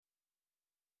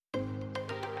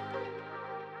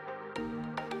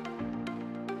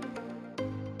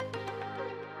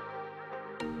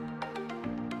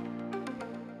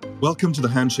Welcome to the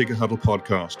Handshakr Huddle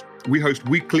podcast. We host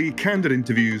weekly candid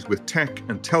interviews with tech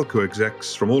and telco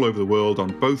execs from all over the world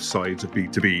on both sides of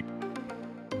B2B.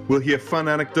 We'll hear fun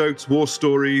anecdotes, war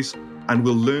stories, and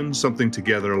we'll learn something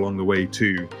together along the way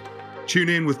too. Tune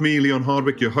in with me, Leon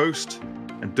Hardwick, your host,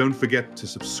 and don't forget to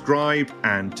subscribe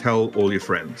and tell all your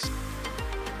friends.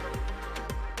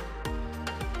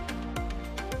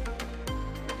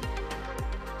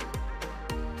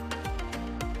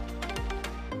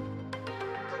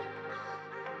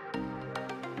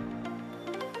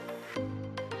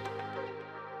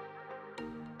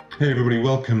 Hey everybody,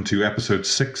 welcome to episode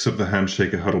 6 of the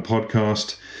Handshakr Huddle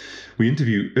podcast. We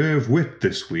interview Witte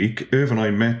this week. Irv and I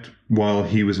met while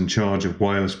he was in charge of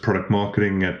wireless product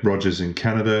marketing at Rogers in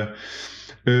Canada.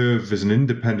 Irv is an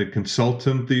independent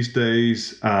consultant these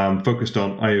days, focused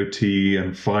on IoT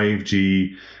and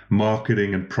 5G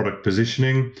marketing and product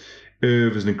positioning.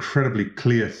 Irv is an incredibly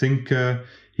clear thinker.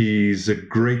 He's a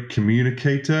great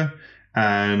communicator.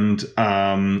 And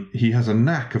he has a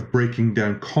knack of breaking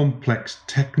down complex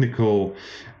technical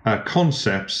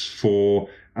concepts for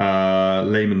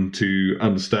laymen to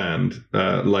understand,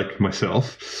 like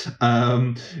myself.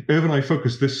 Irv and I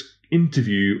focus this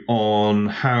interview on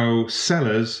how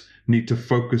sellers need to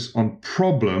focus on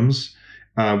problems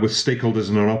with stakeholders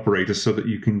and operators so that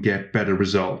you can get better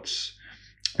results.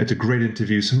 It's a great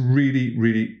interview, some really,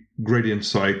 really great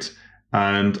insight.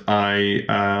 And I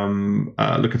am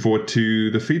looking forward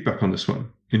to the feedback on this one.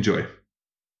 Enjoy.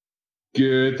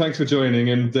 Good. Thanks for joining.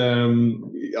 And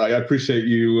I appreciate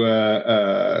you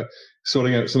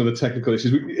sorting out some of the technical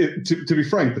issues. To be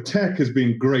frank, the tech has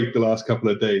been great the last couple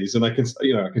of days, and I can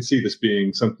see this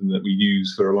being something that we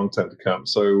use for a long time to come.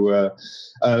 So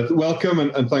welcome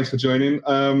and thanks for joining.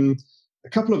 A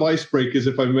couple of icebreakers,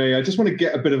 if I may. I just want to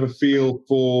get a bit of a feel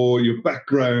for your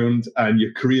background and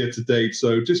your career to date.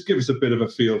 So just give us a bit of a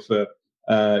feel for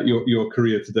your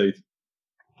career to date.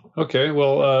 Okay.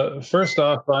 Well, first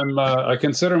off, I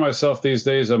consider myself these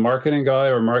days a marketing guy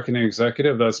or marketing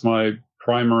executive. That's my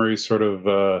primary sort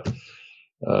of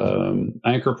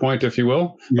anchor point, if you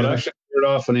will. Yeah. But I actually started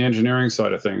off on the engineering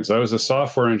side of things. I was a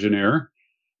software engineer.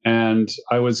 And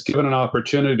I was given an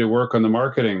opportunity to work on the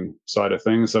marketing side of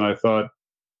things. And I thought,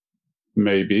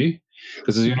 maybe,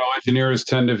 because as you know, engineers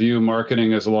tend to view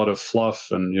marketing as a lot of fluff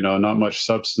and, not much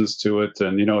substance to it.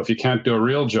 And, if you can't do a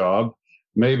real job,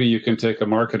 maybe you can take a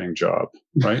marketing job,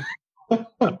 right?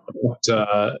 But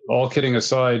all kidding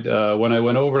aside, when I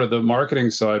went over to the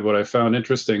marketing side, what I found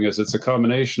interesting is it's a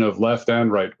combination of left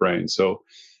and right brain. So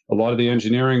a lot of the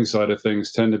engineering side of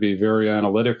things tend to be very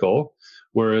analytical.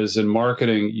 Whereas in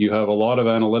marketing, you have a lot of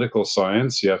analytical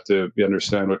science. You have to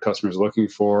understand what customers are looking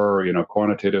for,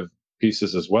 quantitative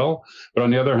pieces as well. But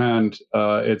on the other hand,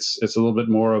 it's a little bit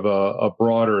more of a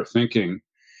broader thinking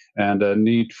and a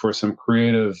need for some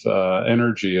creative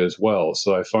energy as well.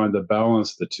 So I find the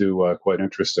balance of the two quite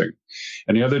interesting.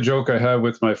 And the other joke I have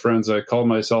with my friends, I call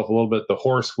myself a little bit the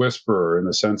horse whisperer in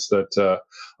the sense that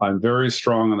I'm very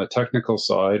strong on the technical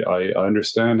side. I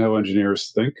understand how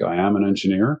engineers think. I am an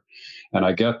engineer. And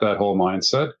I get that whole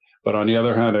mindset. But on the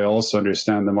other hand, I also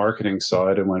understand the marketing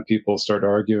side. And when people start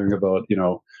arguing about,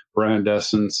 brand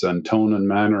essence and tone and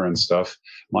manner and stuff,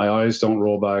 my eyes don't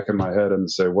roll back in my head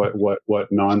and say, what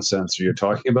nonsense are you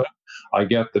talking about? I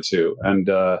get the two. And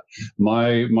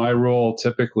my role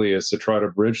typically is to try to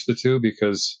bridge the two,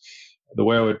 because the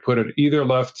way I would put it, either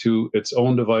left to its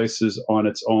own devices on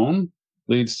its own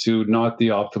leads to not the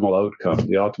optimal outcome.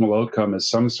 The optimal outcome is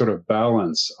some sort of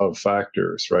balance of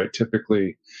factors, right?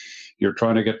 Typically, you're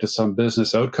trying to get to some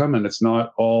business outcome, and it's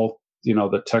not all,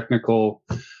 the technical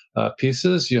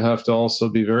pieces. You have to also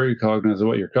be very cognizant of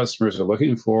what your customers are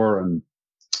looking for and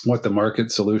what the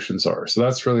market solutions are. So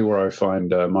that's really where I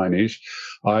find my niche.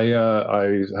 I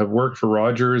have worked for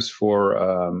Rogers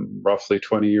for roughly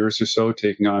 20 years or so,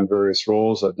 taking on various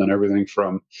roles. I've done everything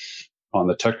from on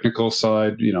the technical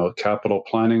side, capital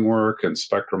planning work and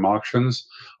spectrum auctions.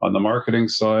 On the marketing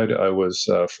side, I was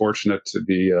fortunate to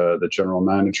be the general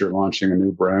manager launching a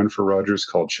new brand for Rogers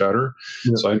called Chatter.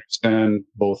 Yeah. So I understand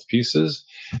both pieces.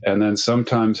 And then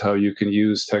sometimes how you can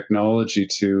use technology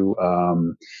to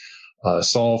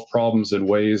solve problems in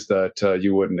ways that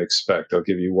you wouldn't expect. I'll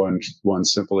give you one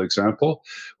simple example.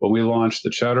 When we launched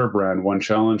the Chatter brand, one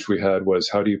challenge we had was,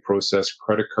 how do you process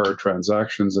credit card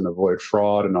transactions and avoid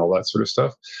fraud and all that sort of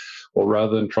stuff? Well,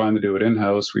 rather than trying to do it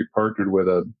in-house, we partnered with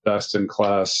a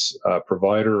best-in-class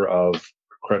provider of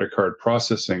credit card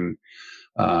processing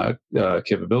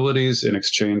capabilities in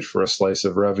exchange for a slice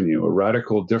of revenue. A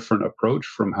radical different approach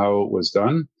from how it was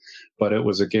done, but it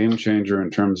was a game changer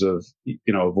in terms of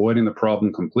avoiding the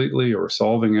problem completely or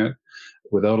solving it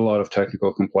without a lot of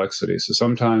technical complexity. So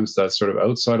sometimes that's sort of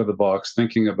outside of the box,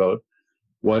 thinking about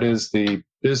what is the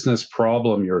business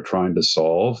problem you're trying to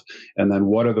solve, and then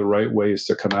what are the right ways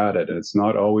to come at it. And it's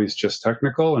not always just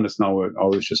technical, and it's not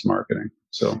always just marketing.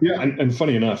 So yeah, and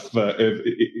funny enough,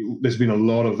 there's been a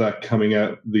lot of that coming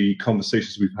out, the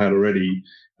conversations we've had already,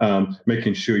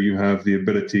 making sure you have the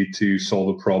ability to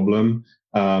solve a problem,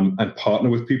 and partner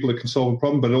with people that can solve a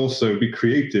problem, but also be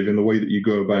creative in the way that you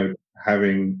go about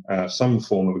having some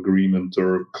form of agreement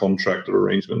or contract or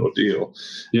arrangement or deal.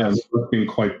 Yes. That's been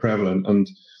quite prevalent. And,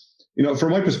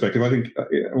 from my perspective, I think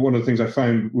one of the things I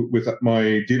found with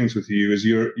my dealings with you is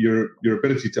your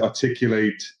ability to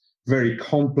articulate very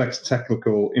complex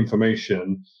technical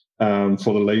information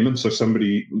for the layman. So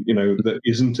somebody, that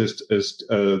isn't as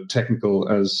technical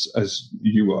as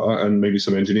you are, and maybe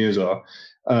some engineers are.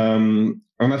 And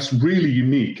that's really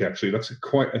unique, actually. That's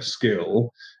quite a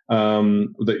skill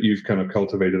that you've kind of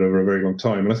cultivated over a very long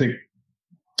time. And I think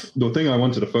the thing I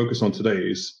wanted to focus on today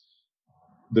is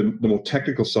the more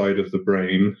technical side of the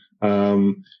brain.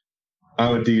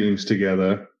 Our dealings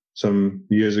together some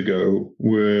years ago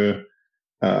were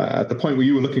at the point where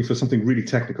you were looking for something really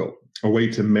technical, a way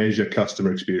to measure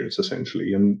customer experience,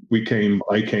 essentially. And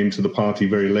I came to the party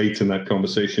very late in that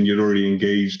conversation. You'd already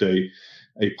engaged a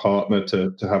partner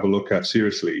to have a look at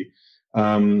seriously.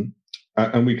 And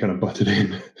we kind of butted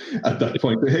in at that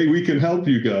point. Hey, we can help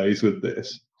you guys with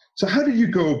this. So how did you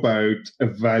go about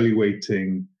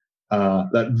evaluating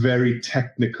that very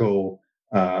technical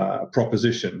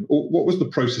proposition? What was the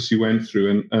process you went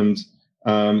through? And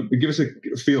give us a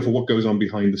feel for what goes on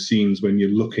behind the scenes when you're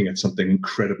looking at something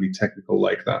incredibly technical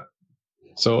like that.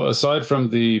 So aside from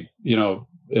the,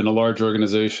 in a large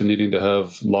organization needing to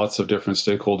have lots of different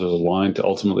stakeholders aligned to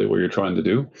ultimately what you're trying to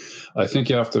do, I think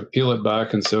you have to peel it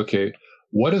back and say, okay,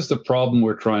 what is the problem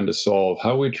we're trying to solve?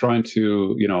 How are we trying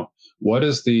to, what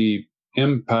is the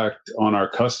impact on our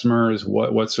customers?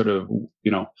 What sort of,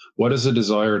 what is the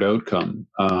desired outcome?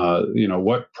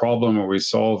 What problem are we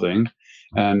solving?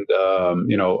 And,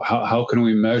 how can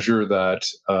we measure that,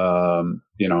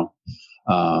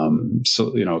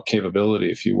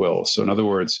 capability, if you will? So in other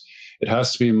words, it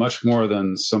has to be much more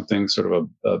than something sort of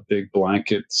a big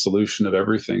blanket solution of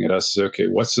everything. It has to say, okay,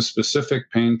 what's the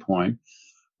specific pain point?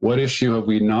 What issue have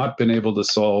we not been able to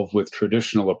solve with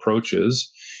traditional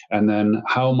approaches? And then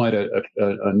how might a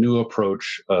new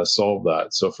approach solve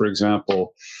that? So, for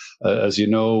example, as you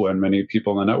know, and many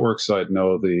people on the network side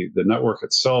know, the network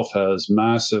itself has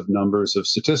massive numbers of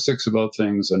statistics about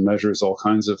things and measures all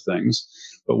kinds of things.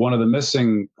 But one of the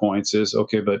missing points is,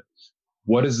 okay, but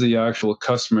what is the actual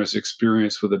customer's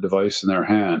experience with a device in their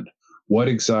hand? What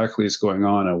exactly is going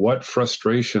on, and what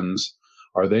frustrations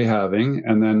are they having?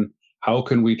 And then how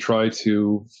can we try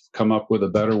to come up with a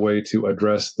better way to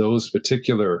address those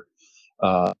particular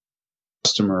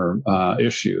customer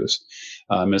issues?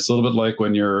 It's a little bit like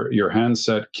when your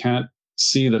handset can't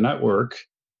see the network.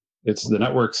 The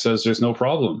network says there's no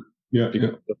problem. Yeah, because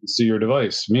it doesn't see your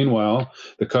device. Meanwhile,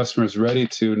 the customer is ready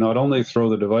to not only throw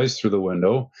the device through the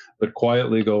window, but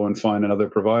quietly go and find another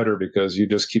provider because you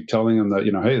just keep telling them that,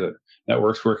 hey, the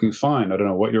network's working fine. I don't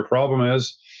know what your problem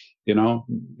is.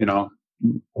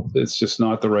 It's just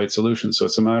not the right solution. So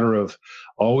it's a matter of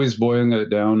always boiling it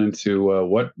down into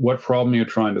what problem you're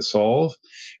trying to solve,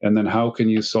 and then how can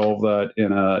you solve that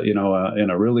in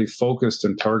a really focused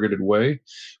and targeted way,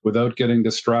 without getting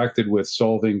distracted with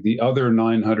solving the other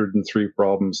 903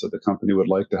 problems that the company would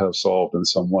like to have solved in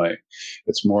some way.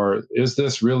 It's more, is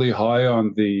this really high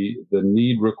on the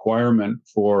need requirement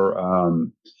for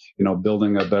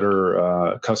building a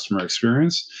better customer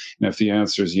experience? And if the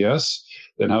answer is yes,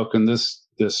 then how can this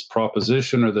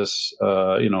proposition or this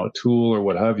tool or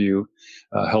what have you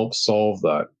help solve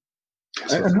that?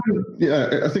 So,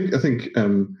 I think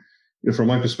from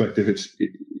my perspective,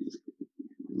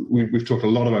 we've talked a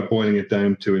lot about boiling it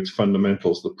down to its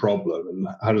fundamentals, the problem, and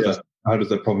how does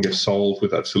that problem get solved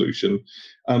with that solution?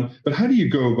 But how do you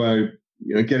go about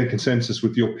getting consensus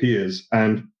with your peers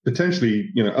and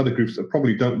potentially other groups that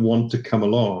probably don't want to come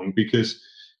along because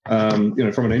from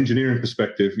an engineering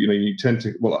perspective, you tend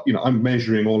to, I'm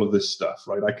measuring all of this stuff,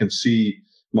 right? I can see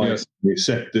my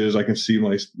sectors, I can see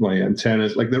my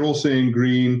antennas, like they're all saying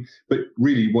green, but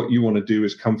really what you want to do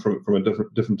is come from a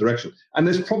different direction. And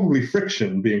there's probably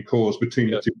friction being caused between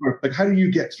the two. Like, how do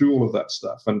you get through all of that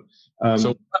stuff? And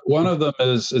so one of them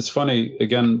is, it's funny,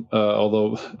 again,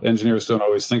 although engineers don't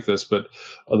always think this, but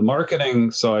on the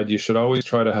marketing side, you should always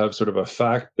try to have sort of a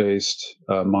fact-based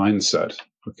mindset.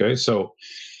 Okay, so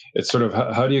it's sort of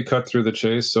how do you cut through the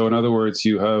chase? So in other words,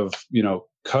 you have,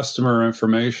 customer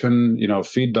information,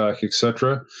 feedback,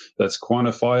 etc., that's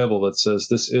quantifiable, that says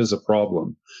this is a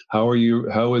problem. How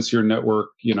is your network,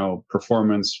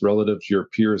 performance relative to your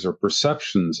peers, or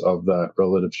perceptions of that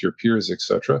relative to your peers,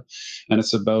 etc. And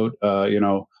it's about,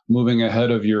 moving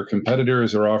ahead of your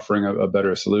competitors or offering a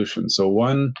better solution. So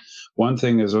one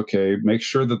thing is, okay, make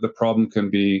sure that the problem can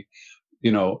be,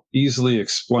 easily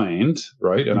explained,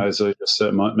 right? And as I just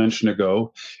mentioned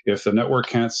ago, if the network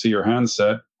can't see your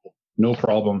handset, no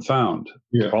problem found.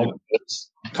 Yeah. The problem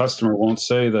is customer won't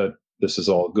say that this is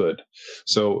all good.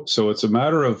 So it's a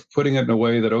matter of putting it in a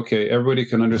way that, okay, everybody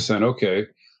can understand, okay,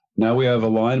 now we have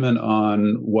alignment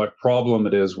on what problem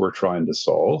it is we're trying to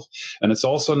solve. And it's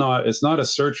also it's not a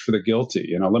search for the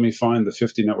guilty. Let me find the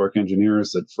 50 network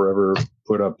engineers that forever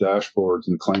put up dashboards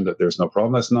and claim that there's no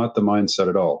problem. That's not the mindset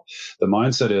at all. The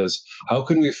mindset is, how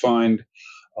can we find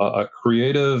a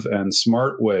creative and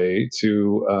smart way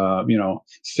to,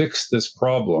 fix this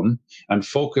problem, and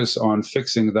focus on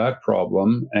fixing that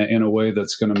problem in a way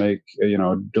that's going to make,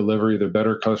 deliver either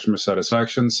better customer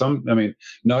satisfaction.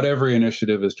 Not every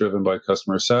initiative is driven by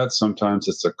customer sat. Sometimes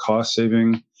it's a cost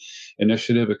saving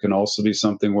initiative. It can also be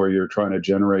something where you're trying to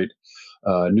generate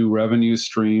new revenue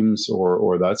streams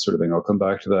or that sort of thing. I'll come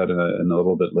back to that in a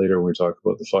little bit later when we talk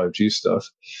about the 5G stuff.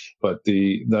 But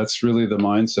that's really the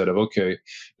mindset of, okay,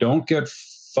 don't get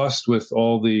fussed with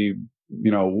all the,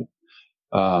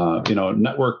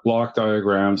 network block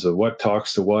diagrams of what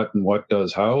talks to what and what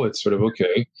does how. It's sort of,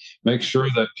 okay, make sure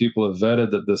that people have vetted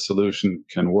that the solution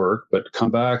can work, but come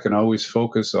back and always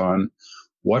focus on,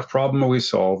 what problem are we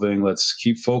solving? Let's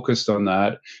keep focused on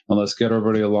that, and let's get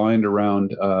everybody aligned around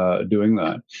doing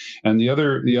that. And the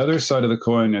other side of the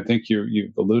coin, I think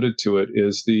you've alluded to it,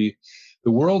 is the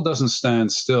world doesn't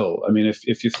stand still. I mean,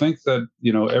 if you think that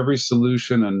every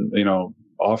solution and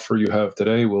offer you have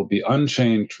today will be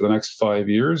unchanged for the next 5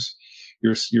 years,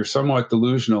 you're somewhat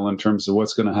delusional in terms of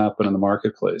what's going to happen in the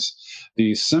marketplace.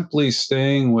 The simply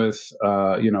staying with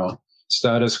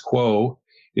status quo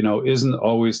isn't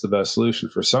always the best solution.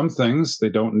 For some things, they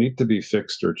don't need to be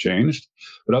fixed or changed,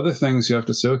 but other things you have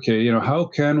to say, okay, how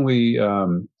can we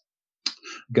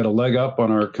get a leg up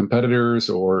on our competitors,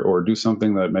 or do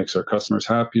something that makes our customers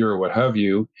happier, or what have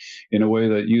you, in a way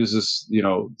that uses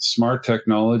smart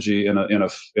technology in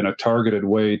a targeted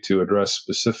way to address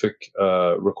specific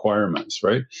requirements,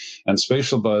 right? And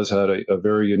Spatial Buzz had a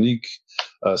very unique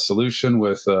solution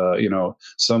with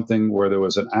something where there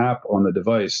was an app on the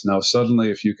device. Now suddenly,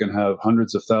 if you can have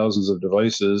hundreds of thousands of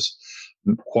devices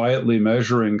quietly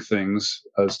measuring things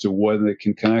as to when they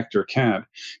can connect or can't,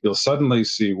 you'll suddenly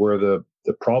see where the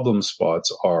problem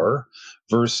spots are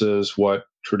versus what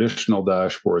traditional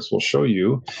dashboards will show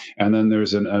you. And then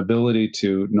there's an ability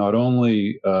to not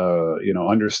only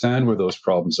understand where those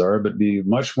problems are, but be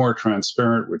much more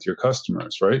transparent with your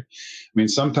customers, right? I mean,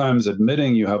 sometimes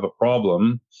admitting you have a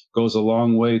problem goes a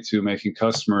long way to making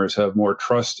customers have more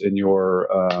trust in your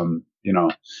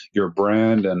your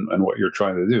brand and what you're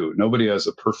trying to do. Nobody has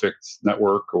a perfect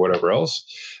network or whatever else,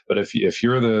 but if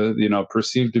you're the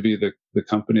perceived to be the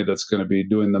company that's going to be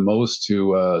doing the most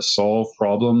to solve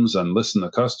problems and listen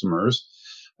to customers,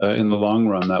 in the long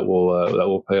run, that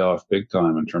will pay off big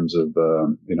time in terms of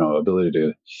ability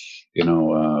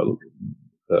to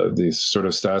these sort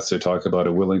of stats they talk about,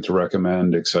 are willing to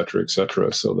recommend, et cetera, et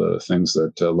cetera. So the things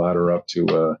that ladder up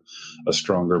to a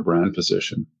stronger brand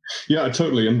position. Yeah,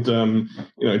 totally. And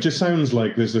it just sounds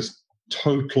like there's this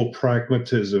total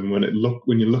pragmatism when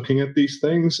you're looking at these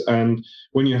things, and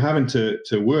when you're having to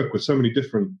work with so many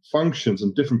different functions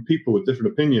and different people with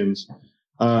different opinions.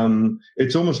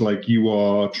 It's almost like you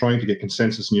are trying to get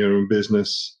consensus in your own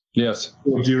business. Yes.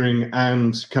 During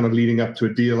and kind of leading up to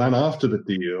a deal and after the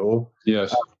deal.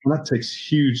 Yes. That takes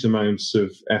huge amounts of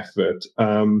effort.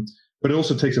 But it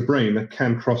also takes a brain that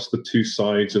can cross the two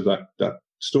sides of that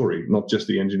story, not just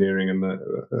the engineering and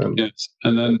the. Yes.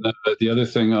 And then the other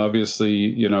thing,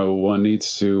 obviously, one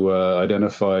needs to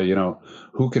identify,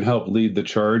 who can help lead the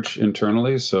charge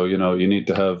internally. So, you need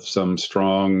to have some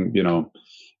strong,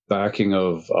 backing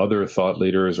of other thought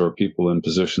leaders or people in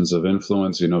positions of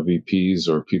influence, VPs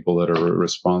or people that are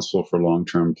responsible for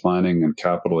long-term planning and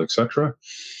capital, et cetera.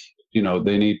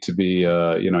 They need to be,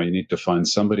 you need to find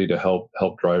somebody to help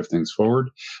drive things forward.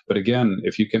 But again,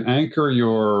 if you can anchor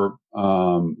your,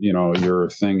 your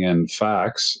thing in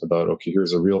facts about, okay,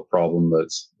 here's a real problem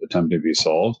that's attempting to be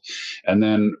solved. And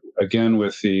then again,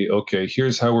 with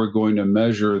here's how we're going to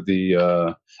measure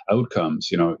the outcomes.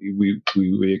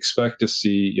 We expect to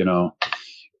see,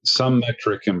 some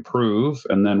metric improve,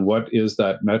 and then what is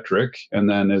that metric, and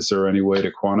then is there any way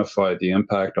to quantify the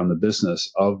impact on the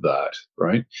business of that,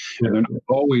 right? Yeah. And they're not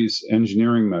always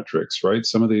engineering metrics, right?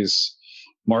 Some of these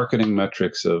marketing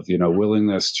metrics of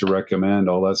willingness to recommend,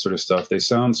 all that sort of stuff, they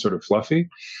sound sort of fluffy,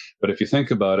 but if you think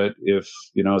about it, if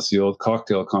it's the old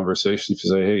cocktail conversation, if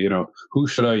you say, hey, who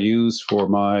should I use for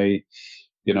my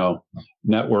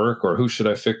network, or who should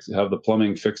I have the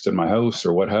plumbing fixed in my house,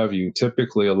 or what have you,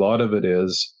 typically a lot of it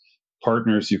is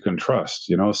partners you can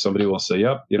trust. Somebody will say,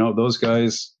 yep, those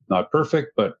guys, not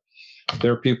perfect, but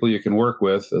they're people you can work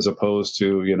with, as opposed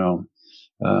to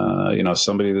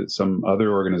somebody that some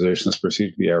other organization is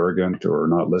perceived to be arrogant or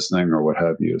not listening or what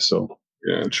have you. So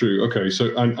yeah, true. Okay,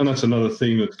 so and that's another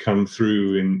theme that's come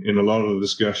through in a lot of the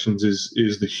discussions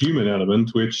is the human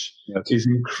element, which is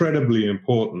incredibly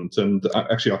important. And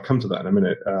actually, I'll come to that in a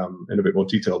minute in a bit more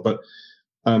detail. But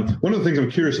one of the things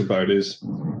I'm curious about is,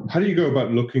 how do you go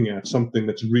about looking at something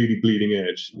that's really bleeding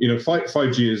edge?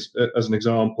 5G is, as an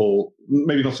example,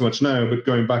 maybe not so much now, but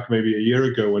going back maybe a year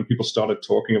ago when people started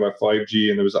talking about 5G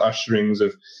and there was usherings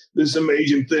of this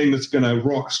amazing thing that's going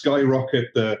to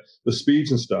skyrocket the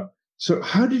speeds and stuff. So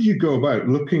how did you go about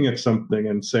looking at something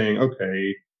and saying,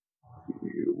 okay,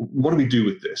 what do we do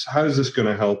with this? How is this going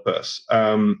to help us?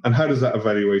 And how does that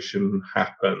evaluation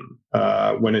happen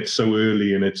when it's so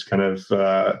early in its kind of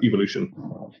evolution?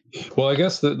 Well, I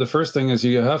guess the first thing is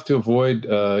you have to avoid,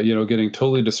 getting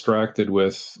totally distracted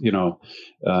with,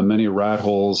 many rat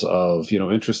holes of,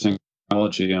 interesting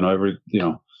technology and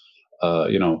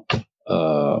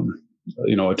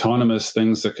autonomous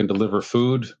things that can deliver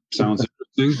food. Sounds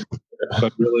interesting.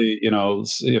 But really,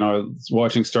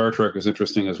 watching Star Trek is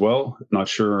interesting as well. Not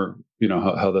sure,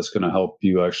 how that's going to help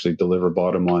you actually deliver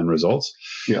bottom line results.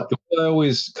 Yeah. The way I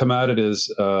always come at it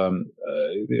is,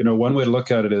 one way to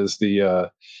look at it is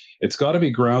it's got to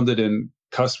be grounded in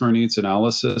customer needs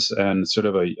analysis and sort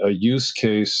of a use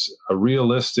case, a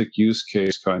realistic use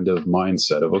case kind of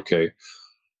mindset of, okay,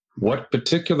 what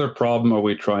particular problem are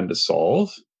we trying to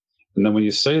solve? And then when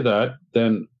you say that,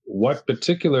 then what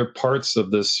particular parts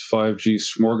of this 5G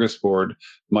smorgasbord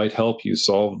might help you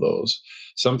solve those?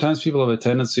 Sometimes people have a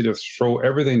tendency to throw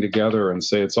everything together and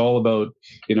say it's all about,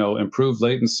 improved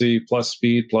latency plus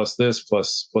speed plus this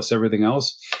plus everything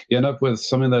else. You end up with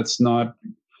something that's not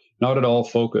at all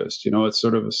focused. It's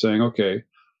sort of saying, okay,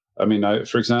 I mean,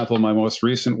 for example, my most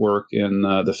recent work in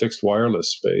the fixed wireless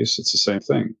space, it's the same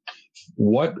thing.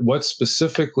 What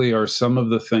specifically are some of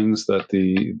the things that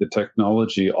the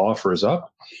technology offers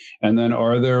up? And then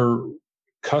are there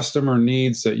customer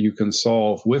needs that you can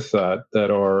solve with that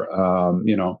are,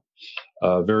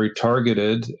 very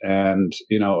targeted and,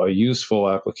 a useful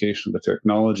application of the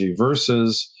technology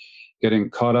versus getting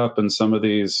caught up in some of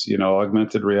these,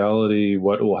 augmented reality,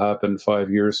 what will happen 5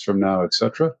 years from now, et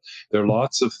cetera. There are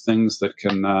lots of things that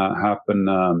can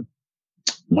happen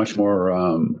much more,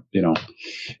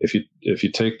 if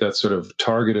you take that sort of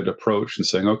targeted approach and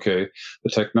saying, okay, the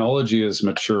technology is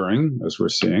maturing as we're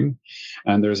seeing,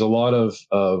 and there's a lot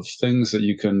of things that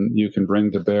you can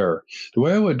bring to bear. The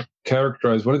way I would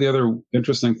characterize one of the other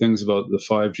interesting things about the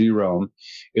 5G realm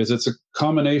is it's a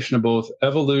combination of both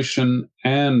evolution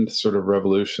and sort of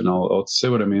revolution. I'll say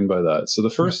what I mean by that. So the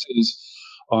first is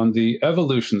on the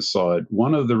evolution side,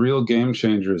 one of the real game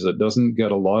changers that doesn't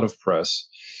get a lot of press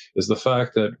is the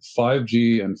fact that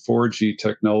 5G and 4G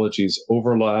technologies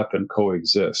overlap and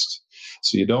coexist.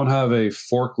 So you don't have a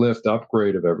forklift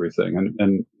upgrade of everything.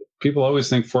 And people always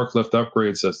think forklift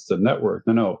upgrades, that's the network.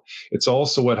 No, it's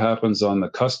also what happens on the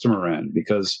customer end,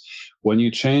 because when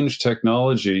you change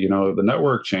technology, the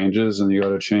network changes and you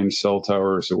got to change cell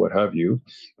towers or what have you.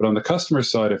 But on the customer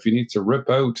side, if you need to rip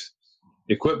out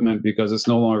equipment because it's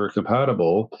no longer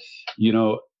compatible,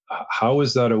 how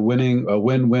is that a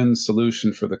win-win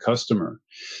solution for the customer?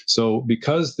 So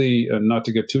because not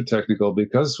to get too technical,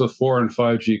 because with 4 and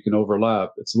 5G can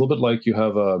overlap, it's a little bit like you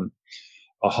have a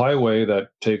highway that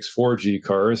takes 4G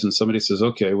cars and somebody says,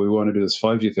 okay, we want to do this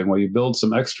 5G thing. Well, you build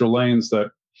some extra lanes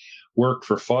that work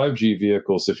for 5G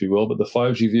vehicles, if you will, but the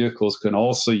 5G vehicles can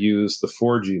also use the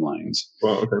 4G lanes.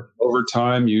 Well, okay. Over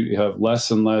time, you have less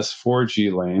and less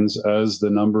 4G lanes as the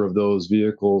number of those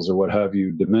vehicles or what have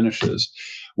you diminishes.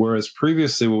 Whereas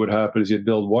previously what would happen is you'd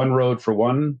build one road for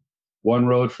one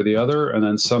road for the other, and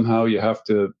then somehow you have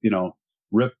to,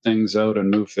 rip things out and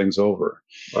move things over.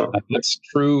 Wow. And that's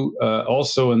true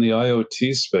also in the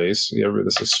IoT space.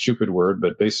 This is a stupid word,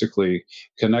 but basically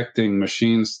connecting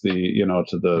machines to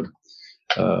the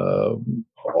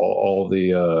all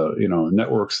the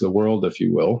networks of the world, if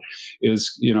you will,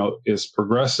 is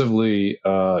progressively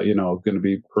going to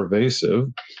be pervasive.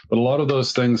 But a lot of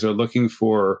those things are looking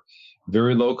for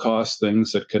very low cost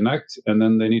things that connect, and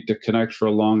then they need to connect for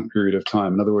a long period of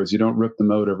time. In other words, you don't rip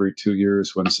them out every 2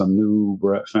 years when some new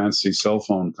fancy cell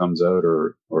phone comes out,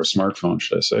 or smartphone,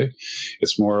 should I say.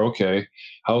 It's more, okay,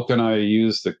 how can I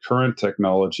use the current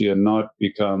technology and not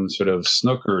become sort of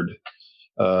snookered,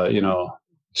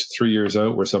 3 years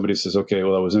out, where somebody says, okay,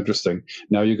 well, that was interesting.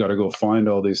 Now you got to go find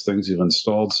all these things you've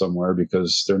installed somewhere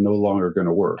because they're no longer going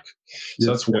to work.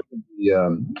 So that's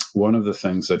one of the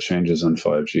things that changes on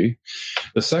 5G.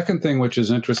 The second thing, which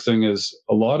is interesting, is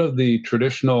a lot of the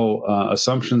traditional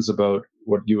assumptions about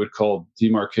what you would call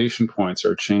demarcation points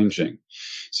are changing.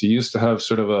 So you used to have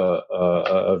sort of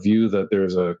a view that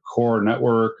there's a core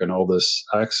network and all this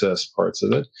access parts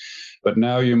of it. But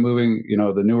now you're moving,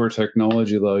 the newer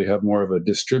technology allow you have more of a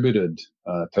distributed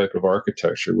type of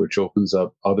architecture, which opens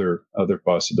up other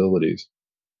possibilities.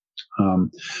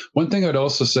 One thing I'd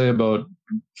also say about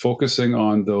focusing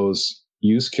on those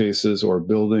use cases or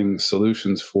building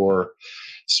solutions for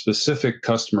specific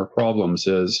customer problems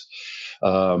is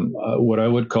what I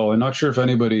would call, I'm not sure if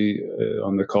anybody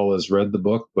on the call has read the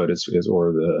book, but has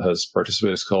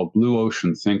participated. It's called Blue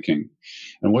Ocean Thinking.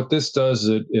 And what this does,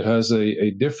 it has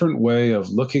a different way of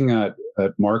looking at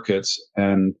markets.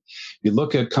 And you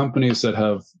look at companies that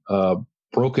have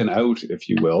broken out, if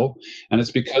you will, and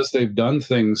it's because they've done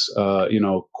things,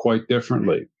 quite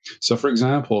differently. So, for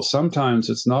example, sometimes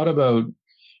it's not about,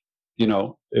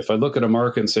 if I look at a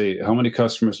market and say, how many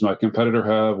customers does my competitor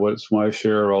have? What's my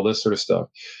share? All this sort of stuff.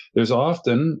 There's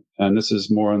often, and this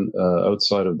is more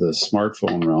outside of the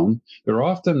smartphone realm, there are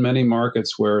often many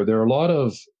markets where there are a lot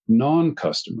of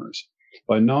non-customers.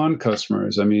 By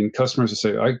non-customers, I mean customers that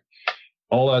say,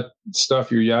 all that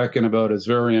stuff you're yakking about is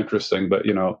very interesting, but,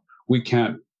 we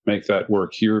can't make that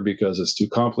work here because it's too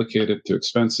complicated, too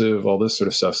expensive, all this sort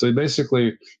of stuff. So they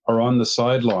basically are on the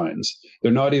sidelines.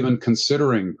 They're not even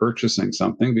considering purchasing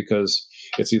something because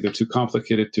it's either too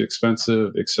complicated, too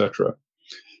expensive, etc.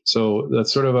 So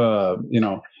that's sort of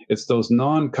it's those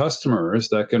non-customers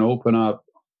that can open up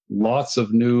lots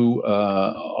of new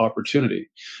opportunity.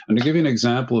 And to give you an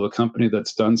example of a company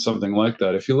that's done something like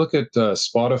that, if you look at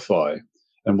Spotify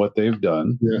and what they've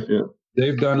done,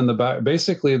 they've done in the back,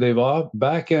 basically they've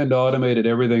back end automated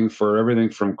everything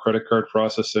from credit card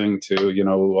processing to,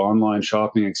 online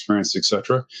shopping experience,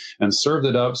 etc., and served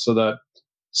it up so that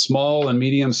small and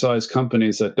medium sized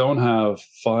companies that don't have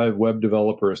 5 web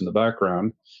developers in the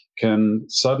background can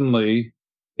suddenly,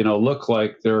 look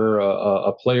like they're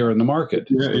a player in the market.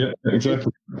 Yeah,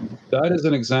 exactly. That is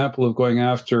an example of going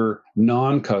after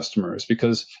non-customers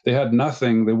because they had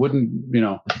nothing. They wouldn't,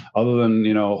 other than,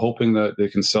 hoping that they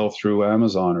can sell through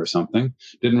Amazon or something,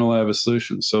 didn't really have a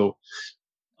solution. So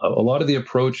a lot of the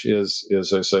approach is,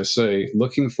 as I say,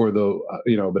 looking for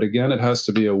but again, it has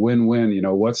to be a win-win.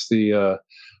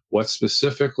 What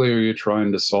specifically are you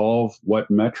trying to solve? What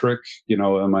metric,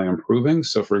 am I improving?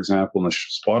 So, for example, in the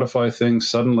Spotify thing,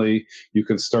 suddenly you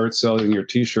can start selling your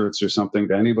T-shirts or something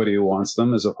to anybody who wants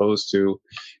them, as opposed to,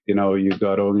 you've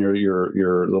got on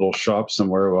your little shop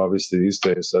somewhere. Well, obviously, these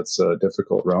days that's a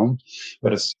difficult realm,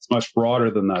 but it's much broader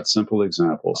than that simple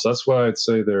example. So that's why I'd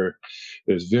say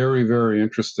there's very, very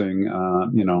interesting,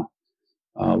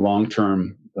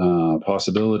 long-term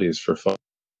possibilities for fun.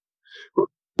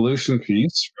 Solution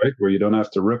piece, right, where you don't have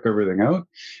to rip everything out.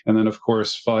 And then, of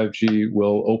course, 5G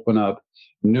will open up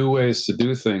new ways to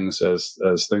do things as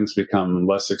things become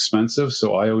less expensive.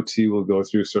 So IoT will go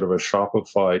through sort of a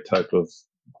Shopify type of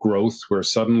growth where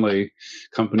suddenly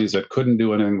companies that couldn't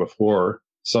do anything before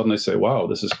suddenly say, wow,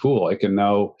 this is cool. I can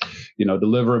now,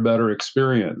 deliver a better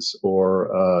experience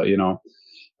or,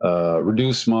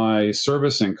 reduce my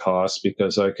servicing costs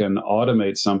because I can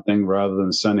automate something rather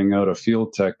than sending out a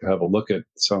field tech to have a look at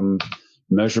some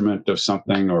measurement of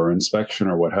something or inspection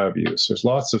or what have you. So there's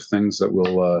lots of things that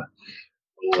will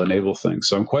enable things.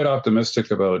 So I'm quite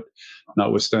optimistic about,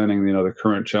 notwithstanding the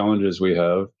current challenges we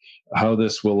have, how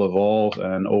this will evolve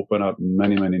and open up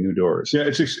many, many new doors. Yeah,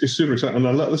 it's super exciting.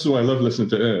 And this is why I love listening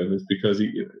to Irv, is because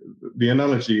the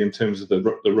analogy in terms of the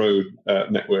road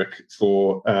network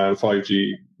for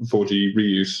 5G, 4G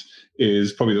reuse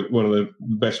is probably one of the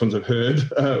best ones I've heard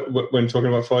when talking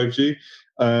about 5G.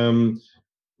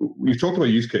 You've talked about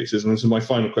use cases, and this is my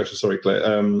final question. Sorry,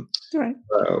 Claire. Right.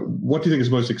 What do you think is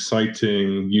the most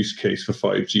exciting use case for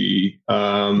 5G?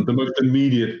 The most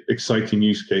immediate exciting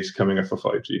use case coming up for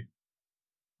 5G?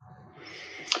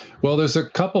 Well, there's a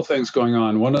couple things going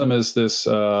on. One of them is this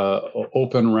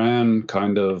open RAN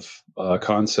kind of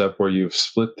concept where you've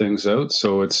split things out.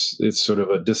 So it's sort of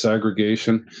a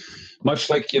disaggregation, much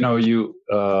like, you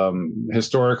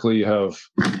historically you have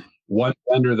one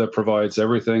vendor that provides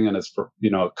everything and it's,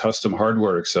 custom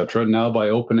hardware, etc. Now, by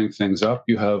opening things up,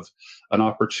 you have an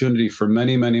opportunity for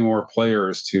many, many more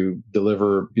players to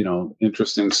deliver,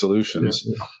 interesting solutions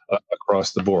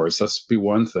across the board. So that's be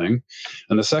one thing.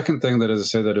 And the second thing that, as I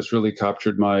say, that has really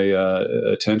captured my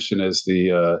attention is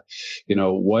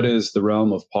what is the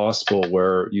realm of possible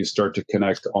where you start to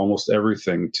connect almost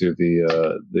everything to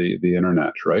the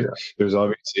internet, right? Yeah. There's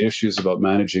obviously issues about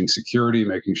managing security,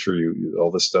 making sure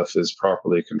all this stuff is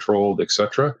properly controlled,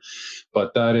 etc.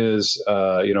 But that is,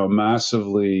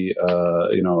 massively,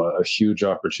 a huge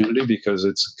opportunity because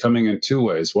it's coming in two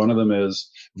ways. One of them is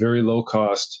very low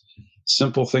cost,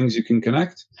 simple things you can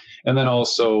connect, and then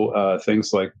also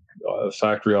things like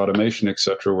factory automation,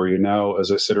 etc., where you now,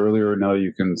 as I said earlier, now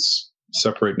you can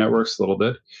separate networks a little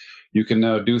bit. You can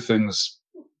now do things,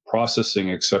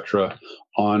 processing, etc.,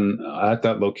 at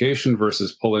that location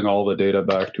versus pulling all the data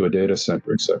back to a data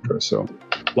center, etc. So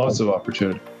lots of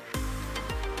opportunity.